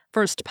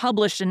 first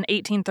published in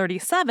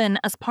 1837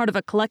 as part of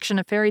a collection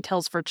of fairy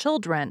tales for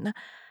children.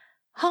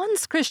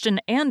 Hans Christian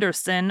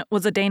Andersen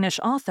was a Danish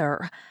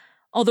author.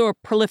 Although a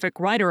prolific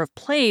writer of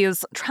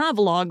plays,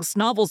 travelogues,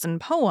 novels, and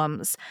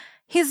poems,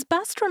 he's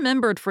best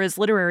remembered for his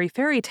literary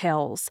fairy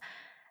tales.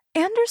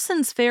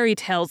 Andersen's fairy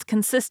tales,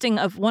 consisting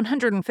of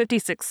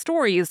 156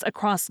 stories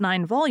across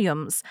 9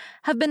 volumes,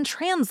 have been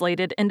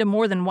translated into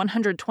more than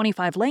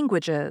 125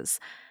 languages.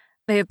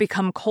 They have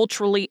become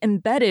culturally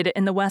embedded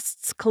in the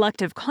West's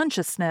collective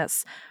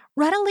consciousness,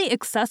 readily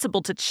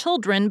accessible to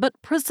children,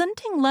 but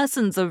presenting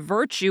lessons of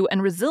virtue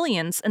and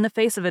resilience in the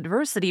face of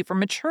adversity for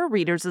mature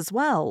readers as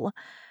well.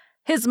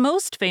 His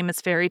most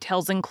famous fairy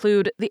tales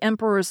include The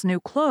Emperor's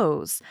New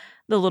Clothes,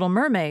 The Little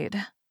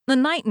Mermaid, The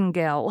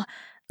Nightingale,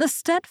 The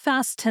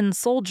Steadfast Tin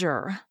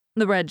Soldier,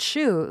 The Red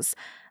Shoes,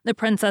 The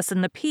Princess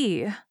and the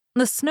Pea,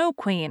 The Snow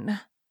Queen,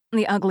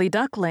 The Ugly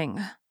Duckling,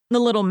 The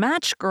Little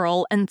Match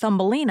Girl, and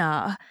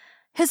Thumbelina.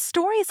 His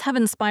stories have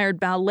inspired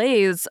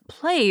ballets,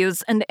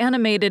 plays, and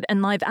animated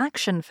and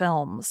live-action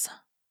films.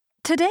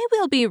 Today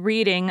we'll be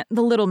reading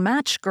The Little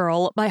Match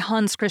Girl by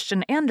Hans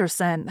Christian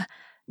Andersen.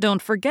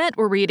 Don't forget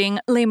we're reading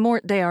Les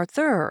Morts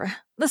d'Arthur,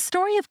 the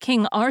story of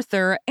King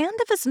Arthur and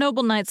of his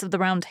noble knights of the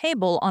Round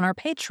Table on our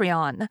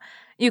Patreon.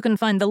 You can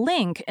find the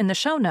link in the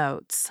show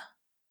notes.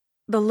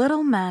 The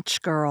Little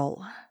Match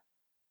Girl.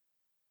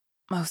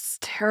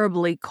 Most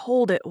terribly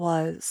cold it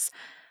was.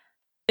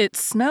 It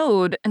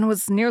snowed and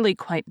was nearly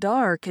quite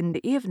dark in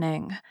the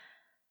evening,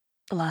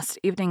 the last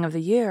evening of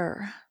the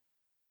year.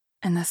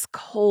 In this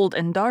cold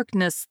and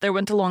darkness there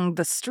went along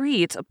the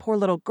street a poor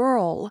little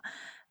girl,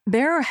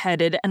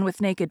 bareheaded and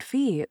with naked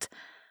feet.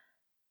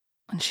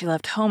 When she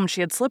left home she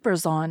had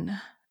slippers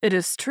on, it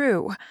is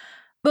true,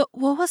 but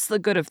what was the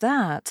good of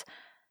that?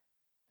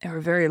 They were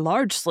very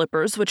large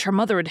slippers which her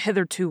mother had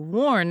hitherto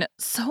worn,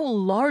 so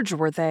large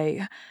were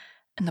they,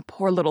 and the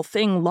poor little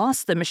thing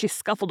lost them as she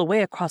scuffled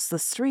away across the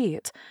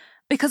street,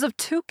 because of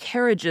 2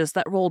 carriages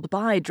that rolled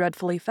by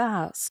dreadfully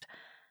fast.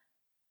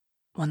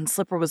 One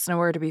slipper was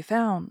nowhere to be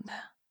found.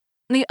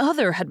 The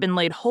other had been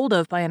laid hold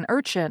of by an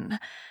urchin,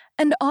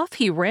 and off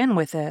he ran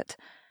with it.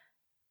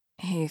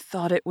 He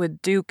thought it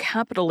would do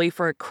capitally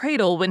for a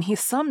cradle when he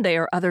some day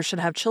or other should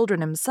have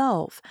children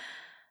himself.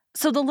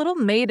 So the little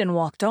maiden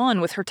walked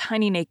on with her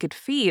tiny naked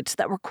feet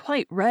that were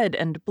quite red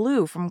and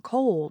blue from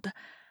cold.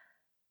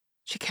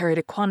 She carried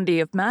a quantity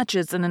of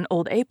matches in an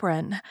old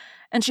apron,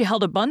 and she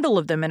held a bundle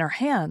of them in her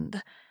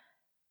hand.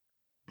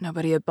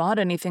 Nobody had bought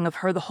anything of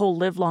her the whole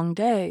livelong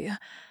day.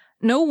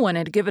 No one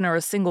had given her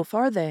a single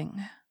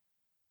farthing.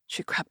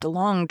 She crept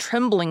along,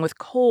 trembling with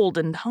cold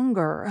and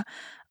hunger,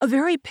 a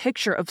very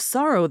picture of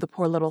sorrow, the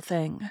poor little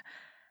thing.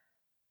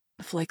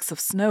 The flakes of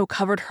snow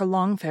covered her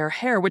long fair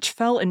hair, which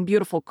fell in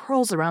beautiful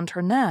curls around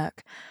her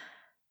neck.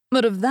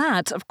 But of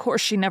that, of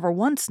course, she never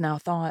once now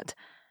thought.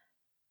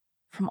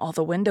 From all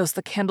the windows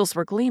the candles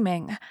were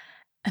gleaming,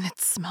 and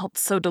it smelt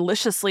so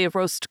deliciously of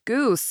roast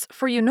goose,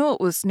 for you know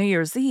it was New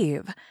Year's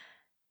Eve.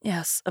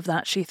 Yes, of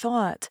that she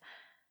thought.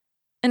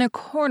 In a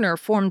corner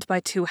formed by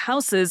 2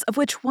 houses, of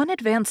which one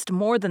advanced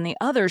more than the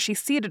other, she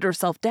seated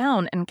herself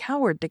down and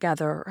cowered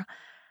together.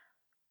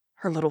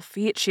 Her little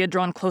feet she had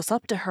drawn close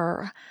up to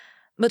her,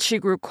 but she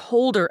grew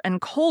colder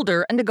and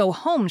colder, and to go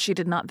home she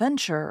did not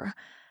venture,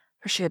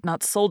 for she had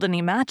not sold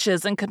any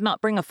matches and could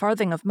not bring a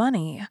farthing of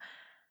money.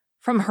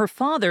 From her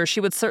father she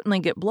would certainly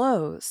get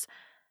blows,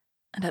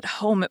 and at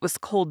home it was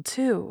cold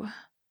too,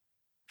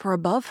 for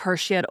above her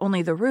she had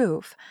only the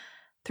roof,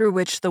 through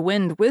which the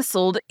wind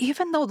whistled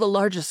even though the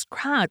largest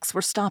cracks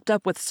were stopped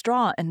up with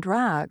straw and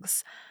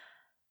rags.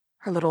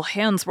 Her little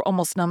hands were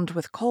almost numbed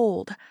with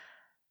cold.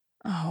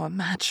 Oh, a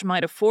match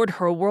might afford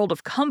her a world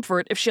of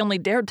comfort if she only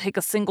dared take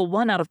a single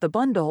one out of the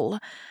bundle,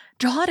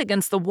 draw it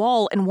against the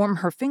wall, and warm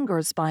her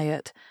fingers by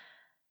it.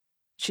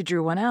 She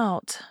drew one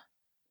out.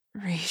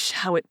 Reesh,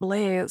 how it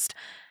blazed,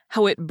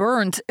 how it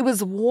burnt. It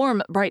was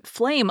warm, bright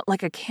flame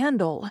like a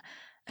candle,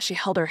 as she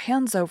held her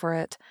hands over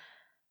it.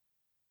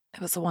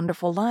 It was a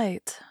wonderful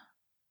light.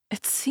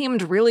 It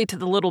seemed really to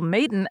the little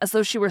maiden as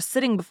though she were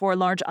sitting before a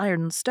large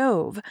iron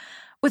stove,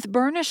 with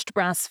burnished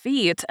brass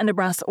feet and a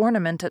brass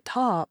ornament at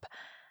top.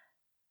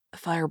 The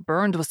fire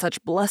burned with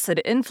such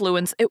blessed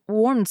influence, it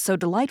warmed so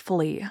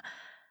delightfully.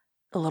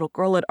 The little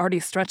girl had already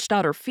stretched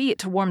out her feet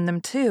to warm them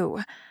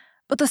too,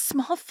 but the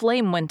small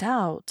flame went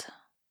out.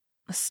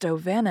 The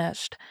stove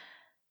vanished.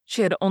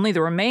 She had only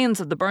the remains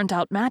of the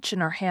burnt-out match in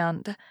her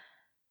hand.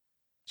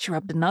 She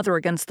rubbed another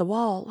against the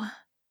wall.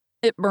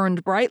 It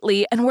burned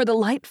brightly, and where the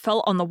light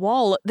fell on the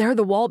wall, there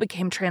the wall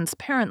became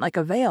transparent like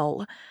a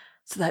veil,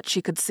 so that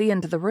she could see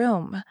into the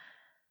room.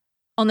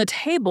 On the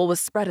table was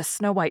spread a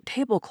snow-white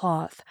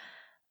tablecloth.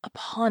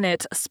 Upon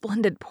it a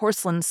splendid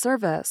porcelain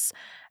service,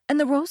 and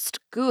the roast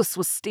goose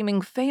was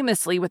steaming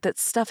famously with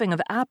its stuffing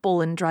of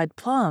apple and dried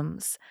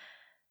plums.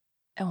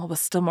 And what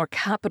was still more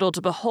capital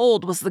to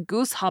behold was the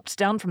goose hopped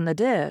down from the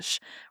dish,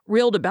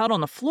 reeled about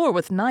on the floor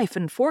with knife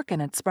and fork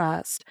in its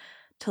breast,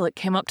 till it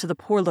came up to the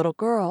poor little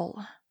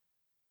girl.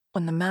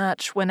 When the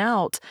match went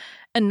out,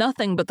 and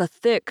nothing but the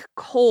thick,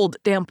 cold,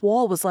 damp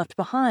wall was left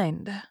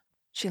behind,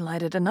 she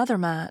lighted another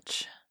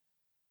match.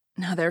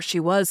 Now there she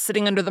was,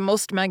 sitting under the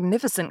most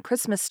magnificent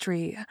Christmas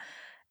tree.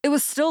 It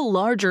was still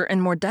larger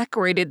and more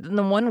decorated than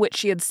the one which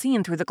she had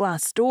seen through the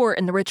glass door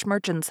in the rich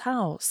merchant's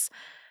house.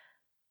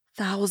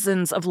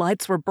 Thousands of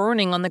lights were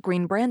burning on the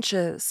green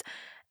branches,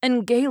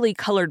 and gaily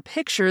colored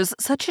pictures,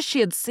 such as she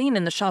had seen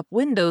in the shop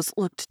windows,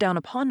 looked down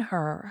upon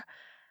her.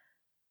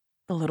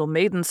 The little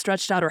maiden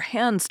stretched out her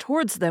hands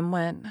towards them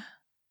when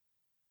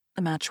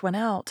the match went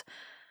out.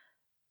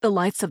 The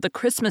lights of the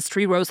Christmas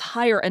tree rose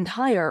higher and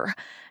higher.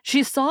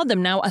 She saw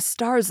them now as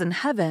stars in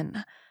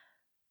heaven.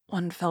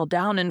 One fell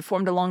down and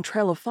formed a long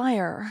trail of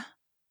fire.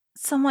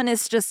 "Someone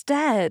is just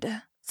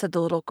dead," said the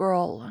little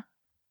girl.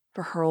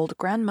 For her old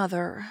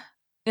grandmother,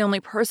 the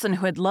only person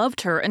who had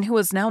loved her and who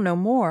was now no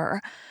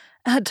more,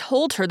 had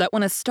told her that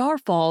when a star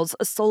falls,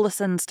 a soul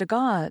ascends to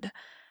God.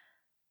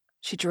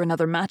 She drew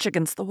another match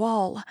against the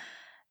wall.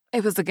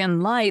 It was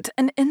again light,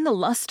 and in the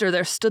luster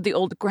there stood the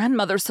old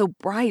grandmother, so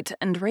bright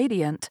and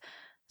radiant,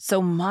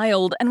 so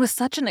mild, and with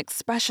such an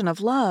expression of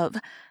love.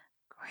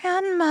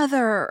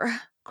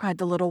 "Grandmother," cried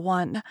the little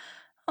one,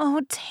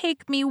 "oh,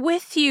 take me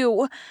with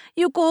you.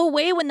 You go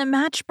away when the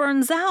match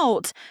burns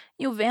out.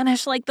 You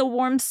vanish like the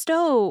warm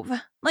stove,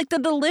 like the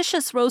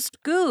delicious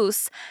roast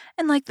goose,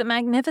 and like the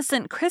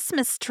magnificent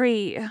Christmas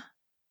tree."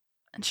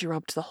 And she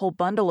rubbed the whole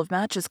bundle of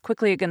matches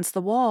quickly against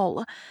the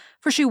wall,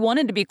 for she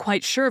wanted to be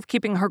quite sure of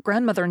keeping her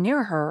grandmother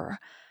near her.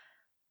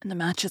 And the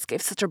matches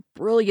gave such a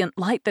brilliant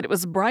light that it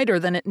was brighter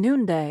than at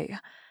noonday.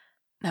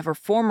 Never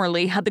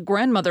formerly had the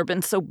grandmother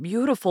been so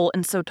beautiful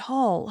and so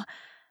tall.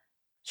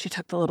 She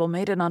took the little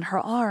maiden on her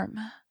arm,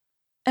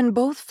 and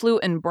both flew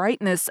in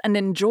brightness and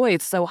in joy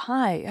so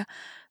high,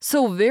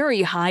 so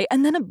very high,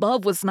 and then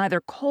above was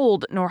neither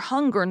cold nor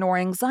hunger nor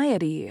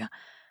anxiety.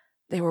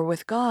 They were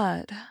with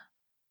God.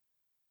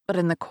 But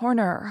in the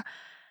corner,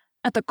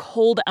 at the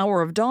cold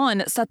hour of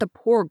dawn, sat the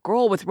poor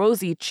girl with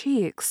rosy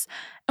cheeks,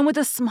 and with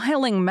a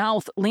smiling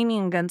mouth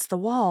leaning against the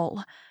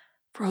wall,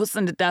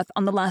 frozen to death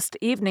on the last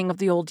evening of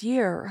the old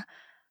year.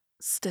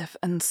 Stiff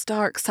and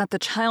stark sat the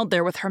child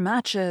there with her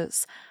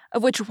matches,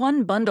 of which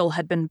one bundle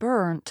had been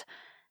burnt.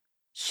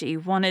 She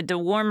wanted to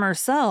warm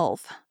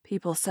herself,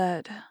 people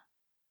said.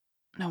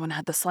 No one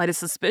had the slightest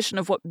suspicion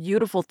of what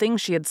beautiful things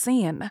she had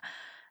seen.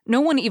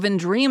 No one even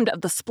dreamed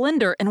of the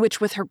splendor in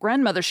which with her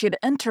grandmother she had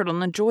entered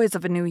on the joys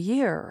of a new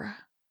year.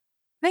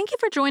 Thank you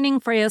for joining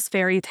Freya's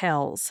Fairy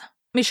Tales.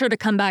 Be sure to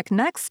come back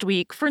next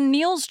week for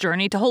Neil's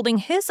journey to holding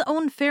his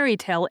own fairy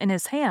tale in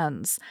his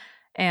hands,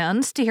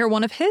 and to hear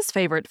one of his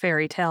favorite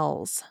fairy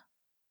tales.